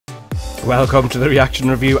Welcome to the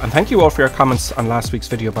reaction review, and thank you all for your comments on last week's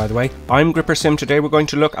video, by the way. I'm GripperSim. Today we're going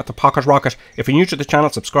to look at the Pocket Rocket. If you're new to the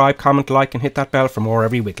channel, subscribe, comment, like and hit that bell for more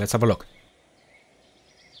every week. Let's have a look.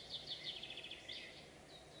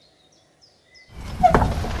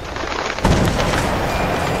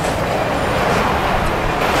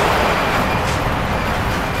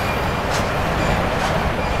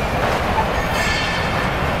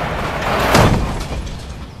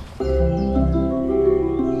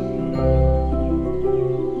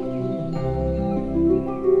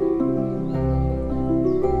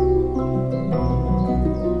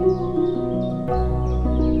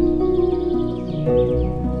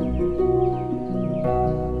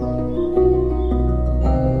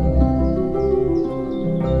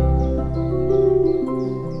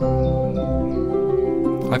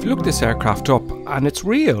 I've looked this aircraft up and it's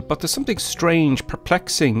real, but there's something strange,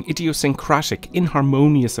 perplexing, idiosyncratic,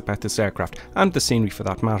 inharmonious about this aircraft, and the scenery for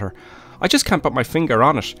that matter. I just can't put my finger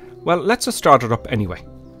on it. Well, let's just start it up anyway.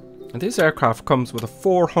 And this aircraft comes with a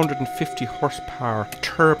 450 horsepower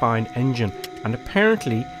turbine engine, and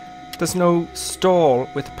apparently there's no stall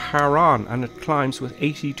with power on, and it climbs with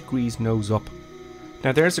 80 degrees nose up.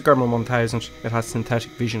 Now there's a Garmin 1000, it has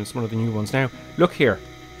synthetic vision, it's one of the new ones. Now look here,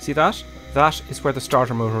 see that? That is where the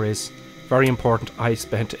starter motor is. Very important, I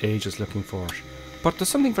spent ages looking for it. But there's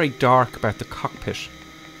something very dark about the cockpit.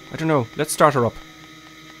 I don't know, let's start her up.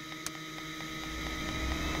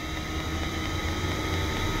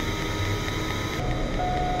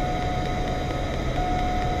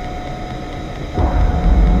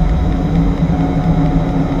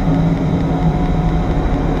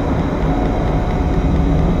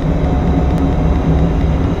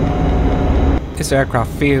 This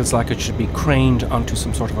aircraft feels like it should be craned onto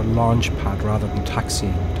some sort of a launch pad rather than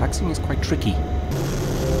taxiing. Taxiing is quite tricky.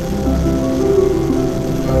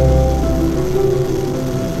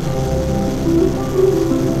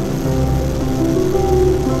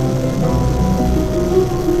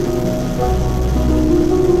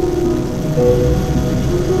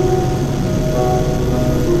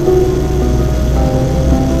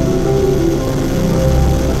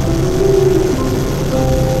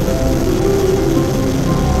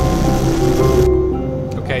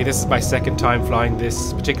 This is my second time flying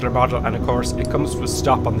this particular model, and of course it comes to a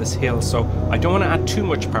stop on this hill, so I don't want to add too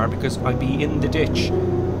much power because I'll be in the ditch.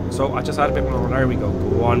 So I just add a bit more. There we go.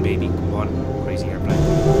 Go on, baby. Go on. Crazy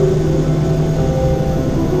airplane.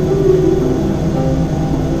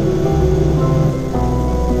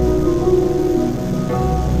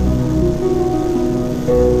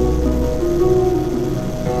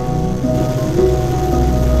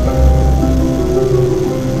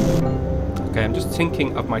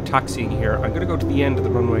 Thinking of my taxiing here, I'm going to go to the end of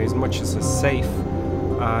the runway as much as is safe,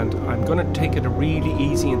 and I'm going to take it really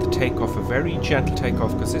easy in the takeoff, a very gentle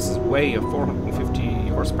takeoff, because this is way a 450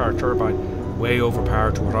 horsepower turbine, way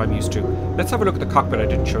overpowered to what I'm used to. Let's have a look at the cockpit. I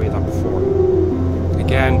didn't show you that before.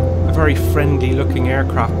 Again, a very friendly looking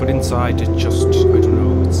aircraft, but inside it just, I don't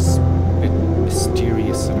know, it's a bit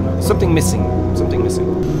mysterious. I don't know, there's something missing, something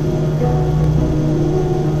missing.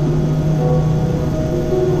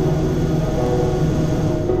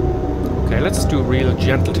 Let's do a real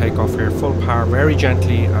gentle takeoff here, full power, very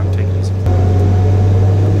gently, and take it easy.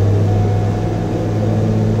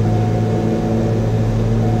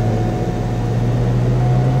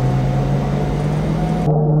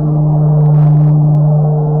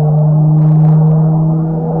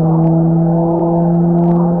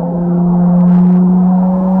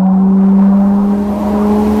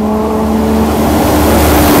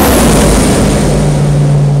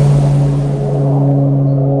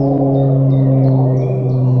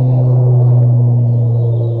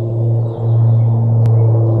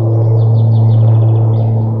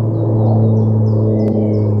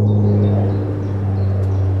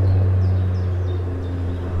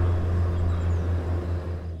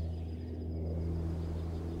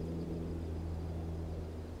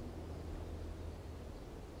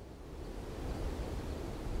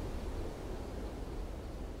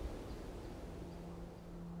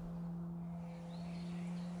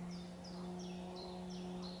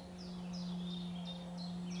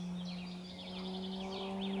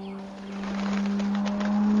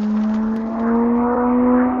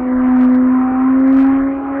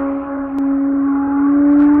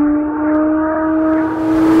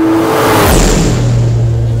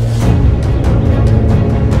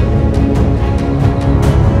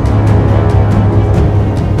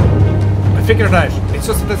 figured it out. It's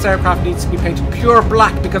just that this aircraft needs to be painted pure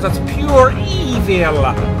black because it's pure evil.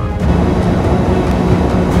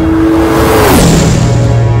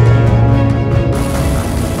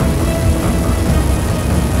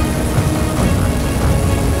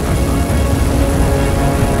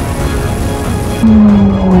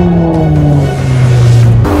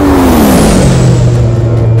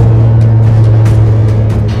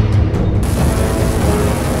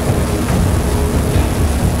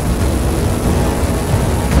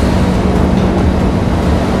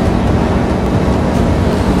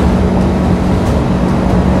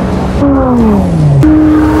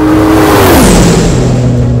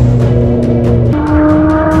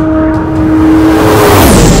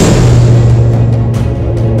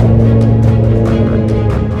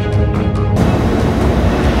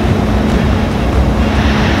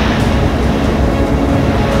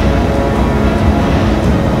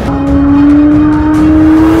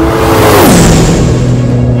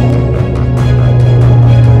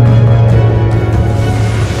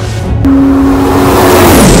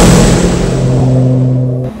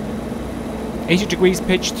 degrees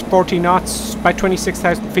pitch, 40 knots, about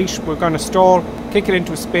 26,000 feet. We're going to stall, kick it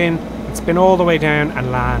into a spin, and spin all the way down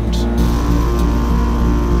and land.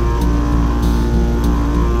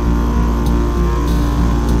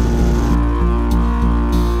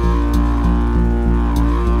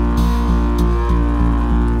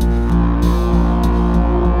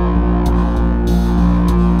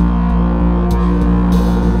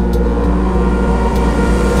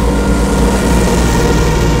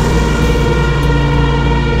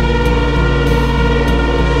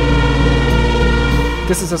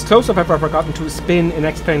 This is as close as I've ever gotten to a spin in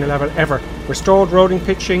X-Plane level ever. We're stalled, roading,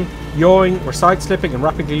 pitching, yawing, we're side slipping and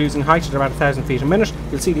rapidly losing height at about 1,000 feet a minute.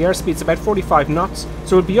 You'll see the airspeed's about 45 knots,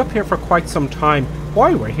 so we'll be up here for quite some time.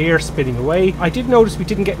 While we're here spinning away, I did notice we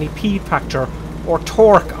didn't get any P factor or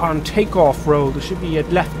torque on takeoff roll. There should be a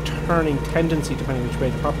left turning tendency depending which way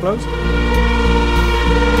the prop blows.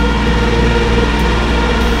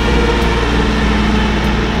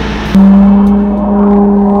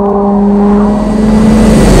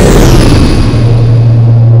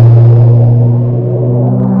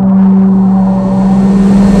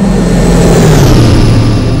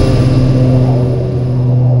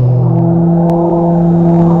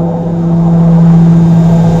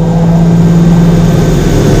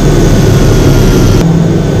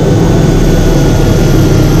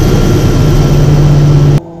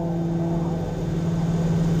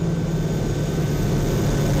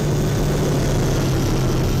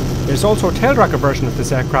 There's also a tail dragger version of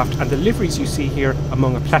this aircraft, and the liveries you see here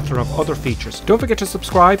among a plethora of other features. Don't forget to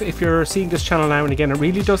subscribe if you're seeing this channel now and again. It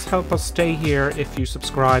really does help us stay here if you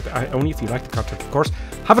subscribe, only if you like the content, of course.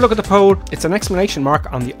 Have a look at the poll. It's an exclamation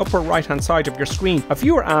mark on the upper right hand side of your screen. A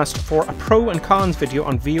viewer asked for a pro and cons video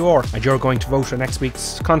on VR, and you're going to vote for next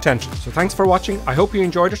week's content. So thanks for watching. I hope you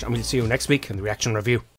enjoyed it, and we'll see you next week in the reaction review.